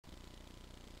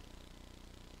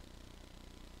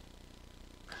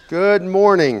Good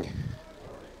morning.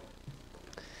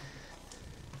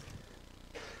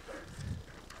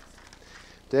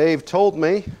 Dave told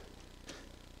me,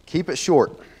 keep it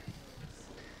short.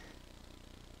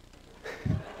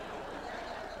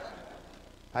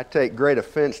 I take great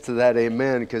offense to that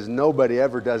amen because nobody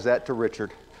ever does that to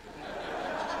Richard.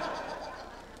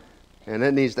 And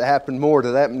it needs to happen more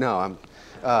to that. No,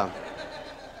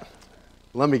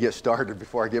 let me get started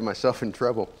before I get myself in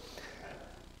trouble.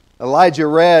 Elijah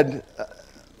read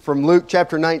from Luke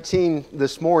chapter 19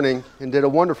 this morning and did a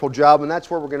wonderful job, and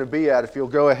that's where we're going to be at. If you'll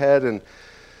go ahead and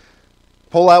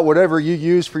pull out whatever you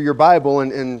use for your Bible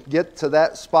and get to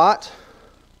that spot.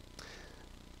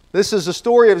 This is the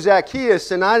story of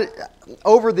Zacchaeus, and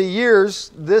over the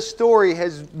years, this story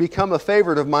has become a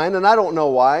favorite of mine, and I don't know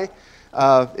why.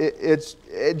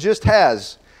 It just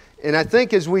has. And I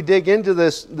think as we dig into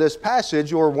this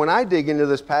passage, or when I dig into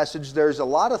this passage, there's a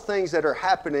lot of things that are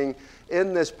happening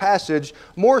in this passage,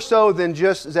 more so than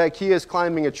just Zacchaeus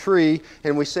climbing a tree,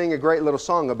 and we sing a great little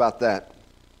song about that.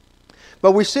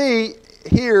 But we see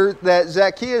here that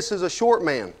Zacchaeus is a short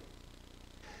man.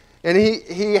 And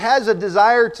he has a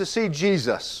desire to see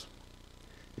Jesus.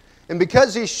 And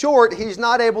because he's short, he's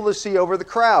not able to see over the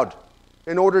crowd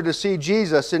in order to see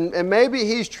Jesus. And maybe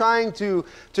he's trying to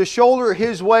shoulder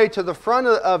his way to the front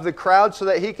of the crowd so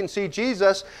that he can see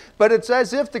Jesus. But it's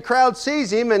as if the crowd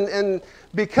sees him, and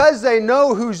because they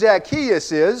know who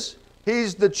Zacchaeus is,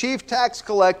 he's the chief tax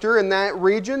collector in that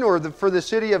region, or for the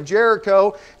city of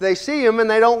Jericho. They see him and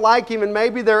they don't like him, and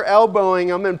maybe they're elbowing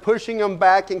him and pushing him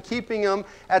back and keeping him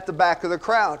at the back of the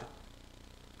crowd.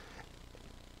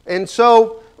 And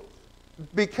so,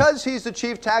 because he's the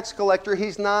chief tax collector,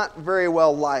 he's not very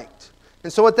well liked.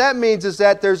 And so what that means is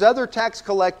that there's other tax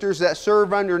collectors that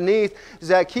serve underneath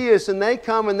Zacchaeus, and they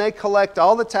come and they collect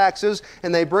all the taxes,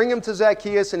 and they bring them to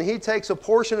Zacchaeus, and he takes a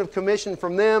portion of commission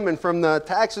from them and from the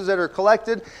taxes that are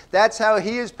collected. That's how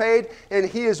he is paid, and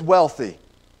he is wealthy.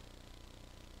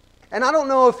 And I don't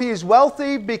know if he is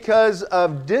wealthy because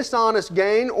of dishonest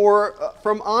gain or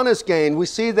from honest gain. We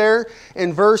see there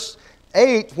in verse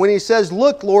 8 when he says,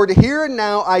 "Look, Lord, here and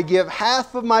now I give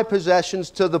half of my possessions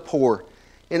to the poor.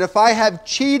 And if I have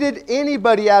cheated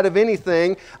anybody out of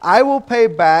anything, I will pay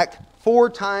back 4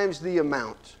 times the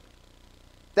amount."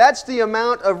 That's the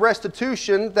amount of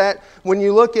restitution that when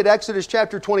you look at Exodus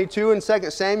chapter 22 and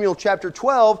 2 Samuel chapter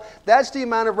 12, that's the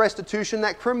amount of restitution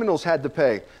that criminals had to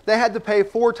pay. They had to pay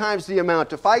 4 times the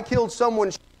amount. If I killed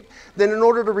someone's sheep, then in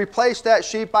order to replace that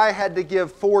sheep, I had to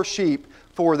give 4 sheep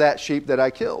for that sheep that I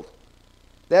killed.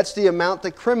 That's the amount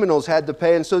that criminals had to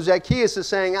pay. And so Zacchaeus is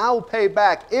saying, I will pay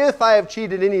back. If I have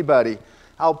cheated anybody,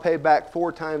 I'll pay back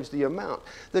 4 times the amount.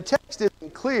 The text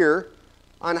isn't clear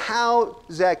on how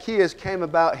Zacchaeus came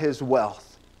about his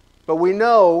wealth. But we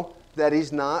know that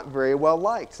he's not very well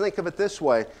liked. Think of it this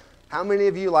way. How many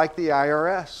of you like the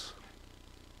IRS?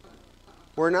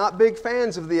 We're not big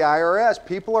fans of the IRS.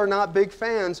 People are not big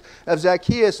fans of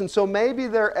Zacchaeus. And so maybe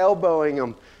they're elbowing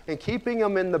him and keeping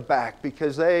him in the back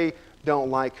because they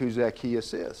don't like who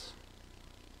Zacchaeus is.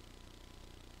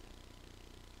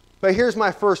 But here's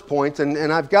my first point,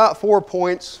 and I've got 4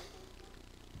 points.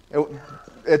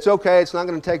 It's okay, it's not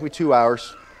going to take me 2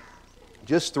 hours,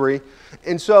 just 3.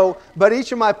 And so, but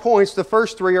each of my points, the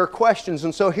first 3 are questions.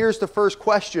 And so here's the first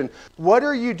question. What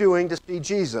are you doing to see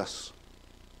Jesus?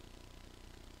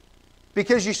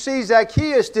 Because you see,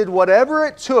 Zacchaeus did whatever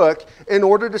it took in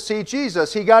order to see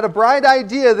Jesus. He got a bright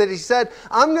idea that he said,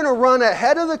 I'm going to run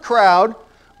ahead of the crowd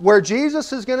where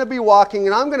Jesus is going to be walking,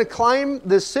 and I'm going to climb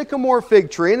this sycamore fig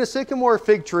tree. And a sycamore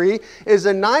fig tree is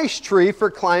a nice tree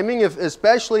for climbing,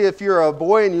 especially if you're a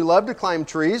boy and you love to climb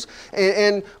trees,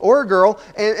 or a girl.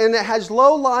 And it has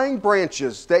low-lying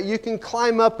branches that you can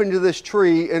climb up into this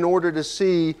tree in order to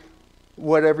see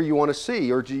whatever you want to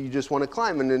see, or do you just want to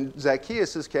climb? And in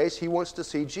Zacchaeus' case, he wants to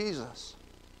see Jesus.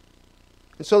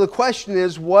 And so the question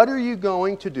is, what are you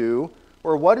going to do,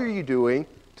 or what are you doing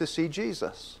to see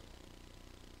Jesus?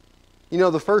 You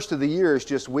know, the first of the year is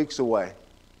just weeks away.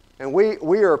 And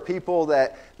we are people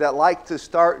that like to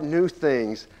start new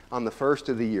things on the first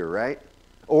of the year, right?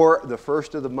 Or the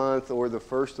first of the month, or the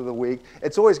first of the week.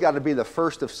 It's always got to be the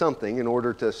first of something in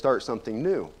order to start something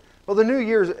new. Well, the new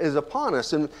year is upon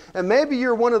us, and maybe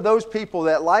you're one of those people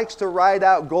that likes to write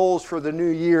out goals for the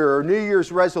new year or New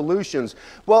Year's resolutions.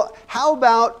 Well, how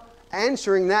about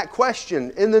answering that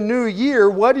question? In the new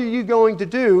year, what are you going to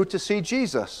do to see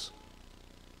Jesus?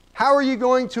 How are you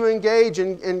going to engage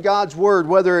in God's Word,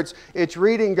 whether it's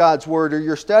reading God's Word or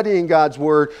you're studying God's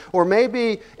Word, or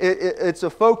maybe it's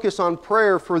a focus on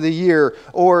prayer for the year,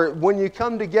 or when you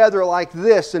come together like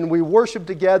this and we worship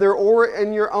together, or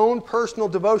in your own personal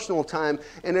devotional time,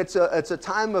 and it's a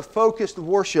time of focused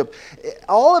worship.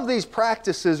 All of these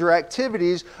practices or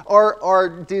activities are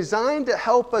designed to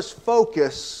help us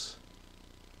focus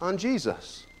on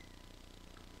Jesus.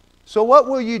 So what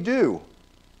will you do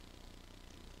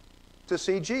to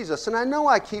see Jesus? And I know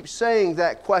I keep saying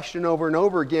that question over and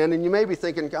over again, and you may be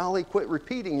thinking, golly, quit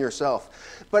repeating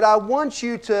yourself. But I want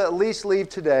you to at least leave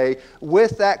today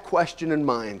with that question in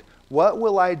mind. What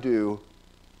will I do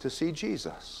to see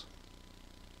Jesus?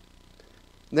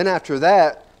 And then after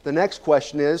that, the next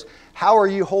question is, how are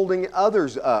you holding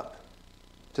others up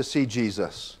to see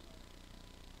Jesus?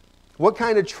 What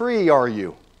kind of tree are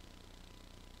you?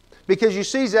 Because you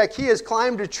see, Zacchaeus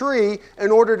climbed a tree in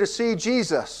order to see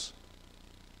Jesus.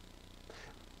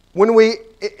 When we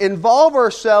involve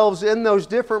ourselves in those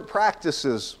different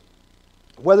practices,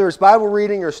 whether it's Bible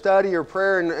reading or study or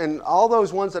prayer and all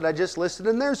those ones that I just listed,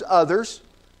 and there's others.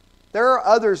 There are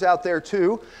others out there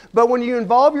too. But when you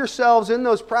involve yourselves in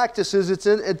those practices, it's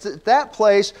at that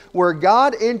place where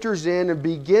God enters in and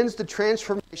begins the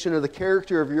transformation of the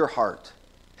character of your heart.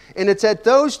 And it's at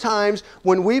those times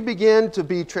when we begin to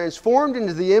be transformed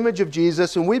into the image of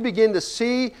Jesus and we begin to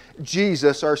see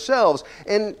Jesus ourselves.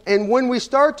 And when we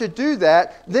start to do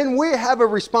that, then we have a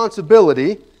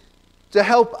responsibility to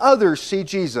help others see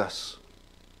Jesus.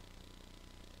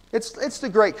 It's the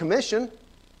Great Commission.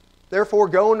 Therefore,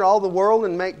 go into all the world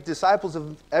and make disciples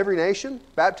of every nation,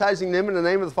 baptizing them in the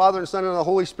name of the Father and Son and the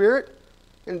Holy Spirit.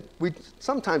 And we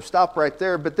sometimes stop right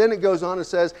there, but then it goes on and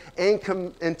says,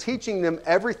 and teaching them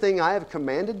everything I have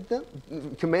commanded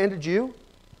you.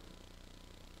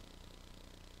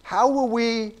 How will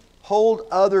we hold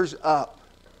others up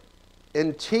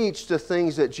and teach the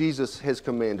things that Jesus has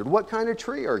commanded? What kind of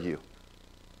tree are you?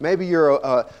 Maybe you're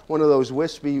one of those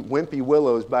wimpy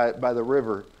willows by the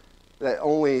river that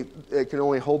it can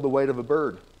only hold the weight of a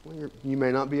bird. Well, you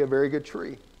may not be a very good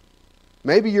tree.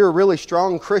 Maybe you're a really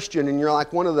strong Christian and you're like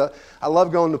I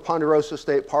love going to Ponderosa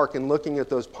State Park and looking at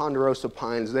those ponderosa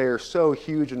pines. They are so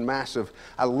huge and massive.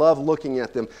 I love looking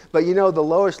at them. But you know, the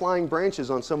lowest lying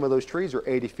branches on some of those trees are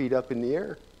 80 feet up in the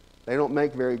air. They don't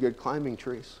make very good climbing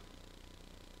trees.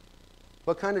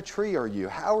 What kind of tree are you?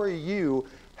 How are you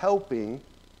helping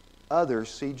others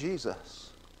see Jesus?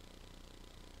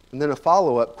 And then a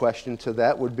follow-up question to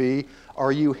that would be,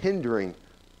 are you hindering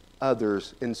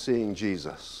others in seeing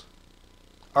Jesus?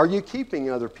 Are you keeping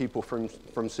other people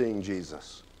from seeing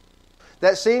Jesus?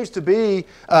 That seems to be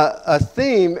a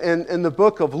theme in the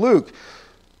book of Luke.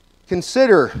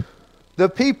 Consider the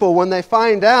people when they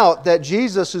find out that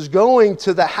Jesus is going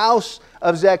to the house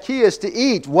of Zacchaeus to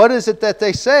eat. What is it that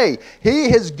they say? He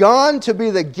has gone to be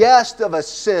the guest of a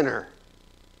sinner.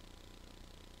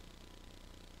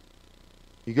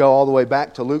 You go all the way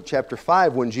back to Luke chapter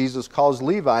 5 when Jesus calls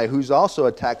Levi, who's also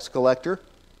a tax collector.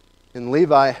 And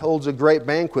Levi holds a great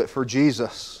banquet for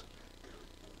Jesus.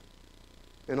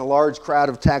 And a large crowd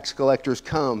of tax collectors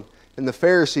come. And the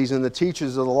Pharisees and the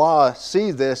teachers of the law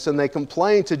see this and they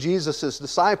complain to Jesus'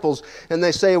 disciples. And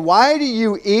they say, why do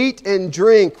you eat and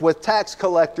drink with tax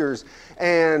collectors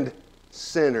and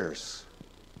sinners?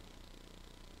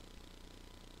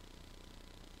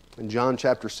 In John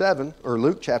chapter 7, or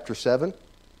Luke chapter 7,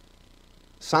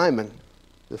 Simon,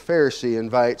 the Pharisee,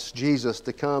 invites Jesus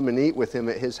to come and eat with him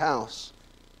at his house.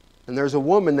 And there's a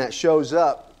woman that shows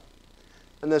up.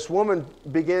 And this woman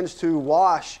begins to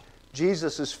wash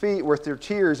Jesus' feet with her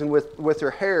tears and with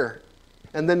her hair.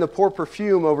 And then to pour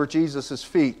perfume over Jesus'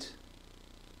 feet.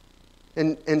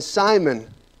 And Simon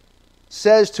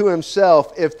says to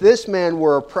himself, if this man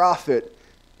were a prophet,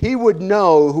 he would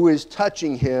know who is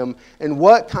touching him and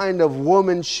what kind of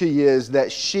woman she is,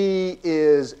 that she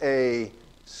is a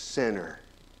sinner.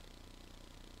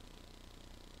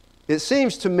 It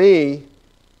seems to me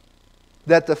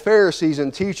that the Pharisees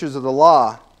and teachers of the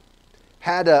law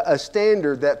had a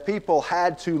standard that people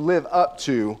had to live up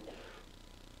to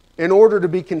in order to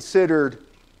be considered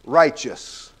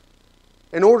righteous,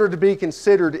 in order to be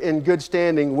considered in good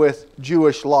standing with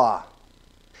Jewish law.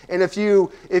 And if you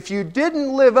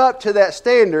didn't live up to that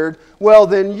standard, well,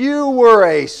 then you were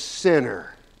a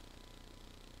sinner.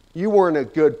 You weren't a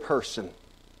good person.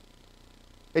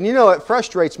 And you know, it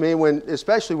frustrates me,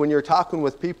 especially when you're talking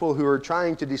with people who are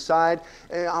trying to decide,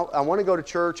 hey, I want to go to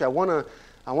church, I want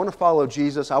to follow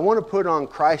Jesus, I want to put on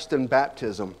Christ in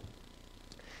baptism.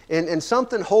 And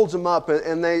something holds them up,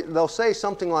 and they'll say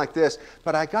something like this,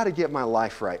 but I got to get my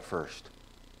life right first.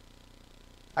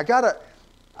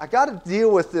 I got to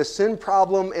deal with this sin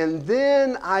problem, and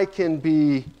then I can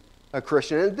be a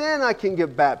Christian, and then I can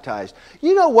get baptized.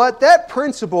 You know what? That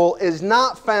principle is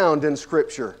not found in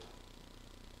Scripture.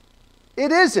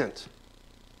 It isn't.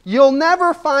 You'll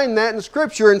never find that in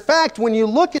Scripture. In fact, when you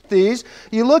look at these,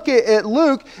 you look at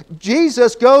Luke,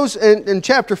 Jesus goes, in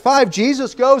chapter 5,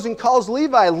 Jesus goes and calls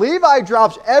Levi. Levi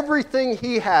drops everything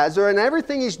he has, and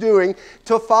everything he's doing,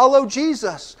 to follow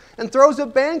Jesus, and throws a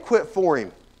banquet for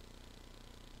him.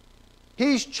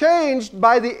 He's changed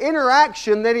by the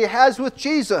interaction that he has with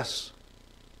Jesus.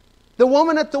 The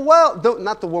woman at the well,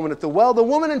 not the woman at the well, the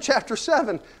woman in chapter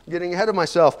 7, I'm getting ahead of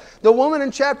myself. The woman in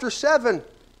chapter 7,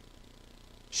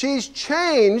 she's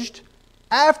changed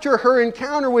after her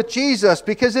encounter with Jesus,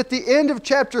 because at the end of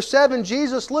chapter 7,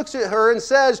 Jesus looks at her and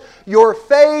says, "Your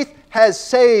faith has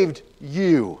saved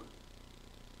you."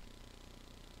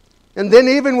 And then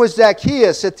even with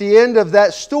Zacchaeus, at the end of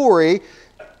that story,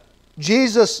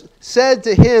 Jesus said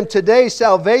to him, "Today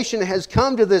salvation has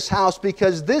come to this house,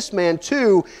 because this man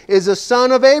too is a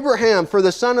son of Abraham. For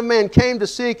the Son of Man came to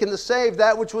seek and to save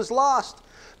that which was lost."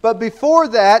 But before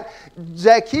that,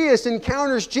 Zacchaeus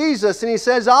encounters Jesus and he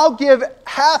says, "I'll give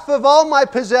half of all my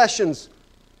possessions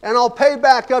and I'll pay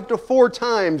back up to 4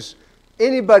 times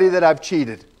anybody that I've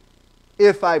cheated,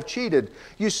 if I've cheated."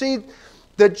 You see,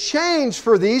 the change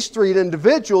for these 3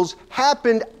 individuals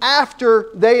happened after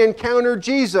they encountered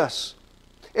Jesus.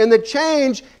 And the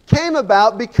change came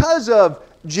about because of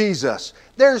Jesus.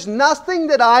 There's nothing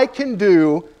that I can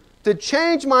do to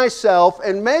change myself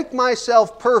and make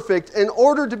myself perfect in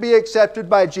order to be accepted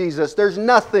by Jesus. There's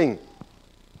nothing.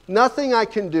 Nothing I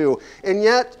can do. And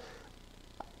yet,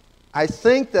 I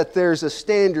think that there's a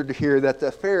standard here that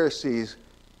the Pharisees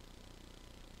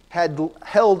had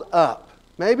held up.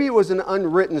 Maybe it was an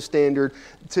unwritten standard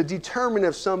to determine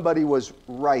if somebody was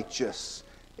righteous,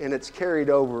 and it's carried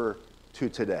over to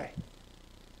today.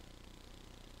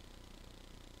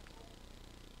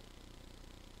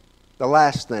 The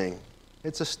last thing,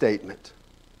 it's a statement.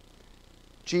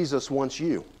 Jesus wants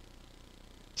you.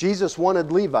 Jesus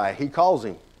wanted Levi. He calls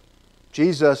him.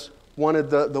 Jesus wanted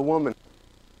the woman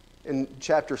in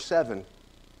chapter 7,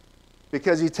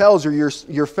 because he tells her,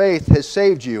 your faith has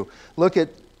saved you. Look at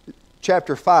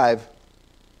chapter 5,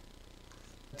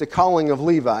 the calling of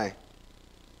Levi.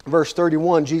 Verse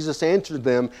 31, Jesus answered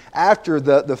them after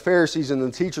the Pharisees and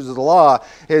the teachers of the law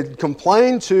had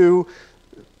complained to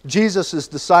Jesus'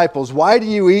 disciples, "Why do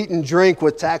you eat and drink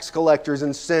with tax collectors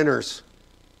and sinners?"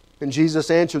 And Jesus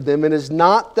answered them, "It is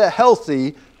not the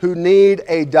healthy who need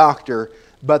a doctor,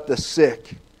 but the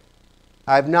sick.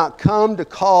 I have not come to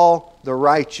call the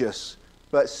righteous,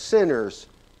 but sinners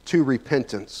to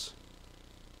repentance."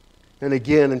 And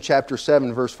again in chapter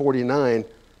 7, verse 49,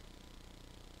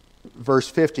 verse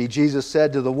 50, Jesus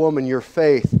said to the woman, "Your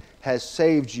faith has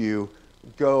saved you.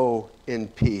 Go in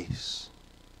peace.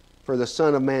 For the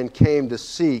Son of Man came to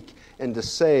seek and to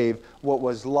save what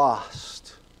was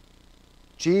lost."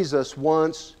 Jesus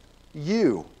wants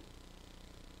you.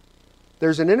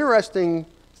 There's an interesting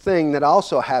thing that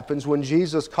also happens when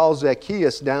Jesus calls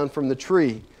Zacchaeus down from the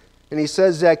tree. And he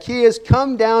says, "Zacchaeus,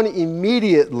 come down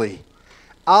immediately.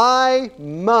 I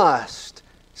must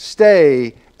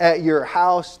stay at your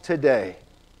house today."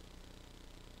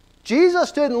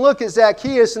 Jesus didn't look at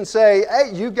Zacchaeus and say, "Hey,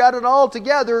 you've got it all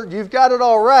together. You've got it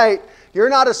all right. You're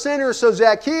not a sinner, so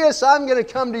Zacchaeus, I'm going to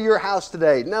come to your house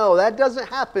today." No, that doesn't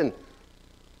happen.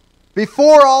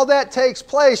 Before all that takes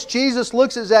place, Jesus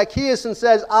looks at Zacchaeus and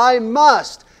says, "I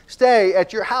must stay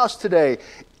at your house today."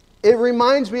 It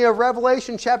reminds me of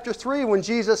Revelation chapter 3 when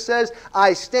Jesus says,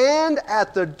 "I stand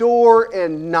at the door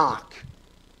and knock."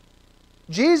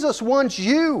 Jesus wants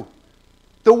you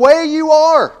the way you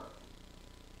are.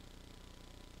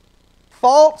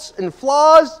 Faults and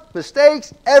flaws,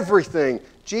 mistakes, everything.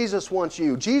 Jesus wants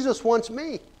you. Jesus wants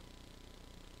me.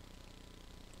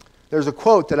 There's a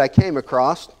quote that I came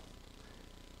across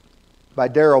by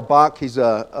Darrell Bach. He's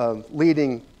a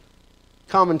leading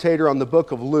commentator on the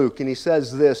book of Luke, and he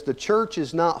says this: "The church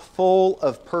is not full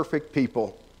of perfect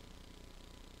people,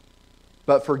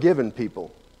 but forgiven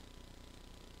people.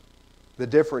 The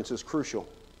difference is crucial."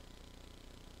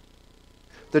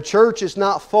 The church is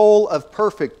not full of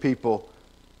perfect people,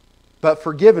 but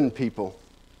forgiven people.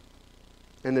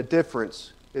 And the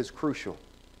difference is crucial.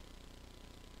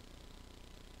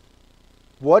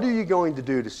 What are you going to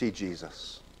do to see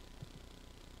Jesus?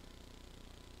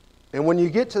 And when you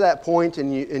get to that point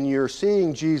and you're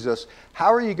seeing Jesus,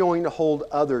 how are you going to hold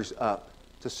others up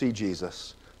to see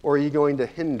Jesus? Or are you going to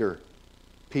hinder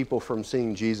people from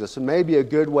seeing Jesus? And maybe a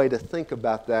good way to think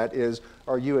about that is,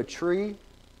 are you a tree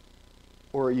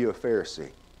or are you a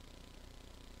Pharisee?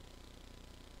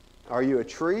 Are you a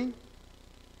tree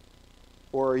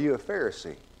or are you a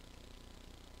Pharisee?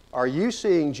 Are you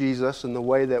seeing Jesus in the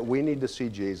way that we need to see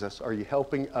Jesus? Are you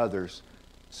helping others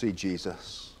see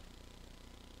Jesus?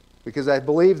 Because I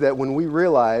believe that when we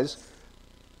realize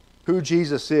who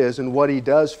Jesus is and what He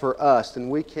does for us, then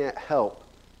we can't help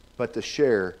but to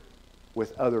share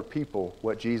with other people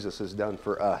what Jesus has done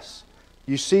for us.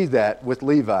 You see that with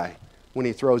Levi when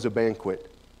he throws a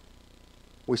banquet.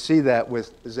 We see that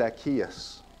with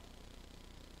Zacchaeus.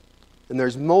 And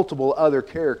there's multiple other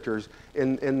characters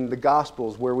in the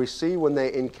Gospels where we see when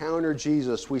they encounter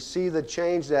Jesus, we see the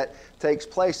change that takes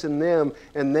place in them,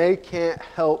 and they can't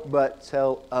help but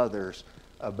tell others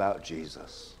about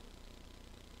Jesus.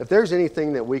 If there's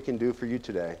anything that we can do for you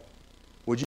today,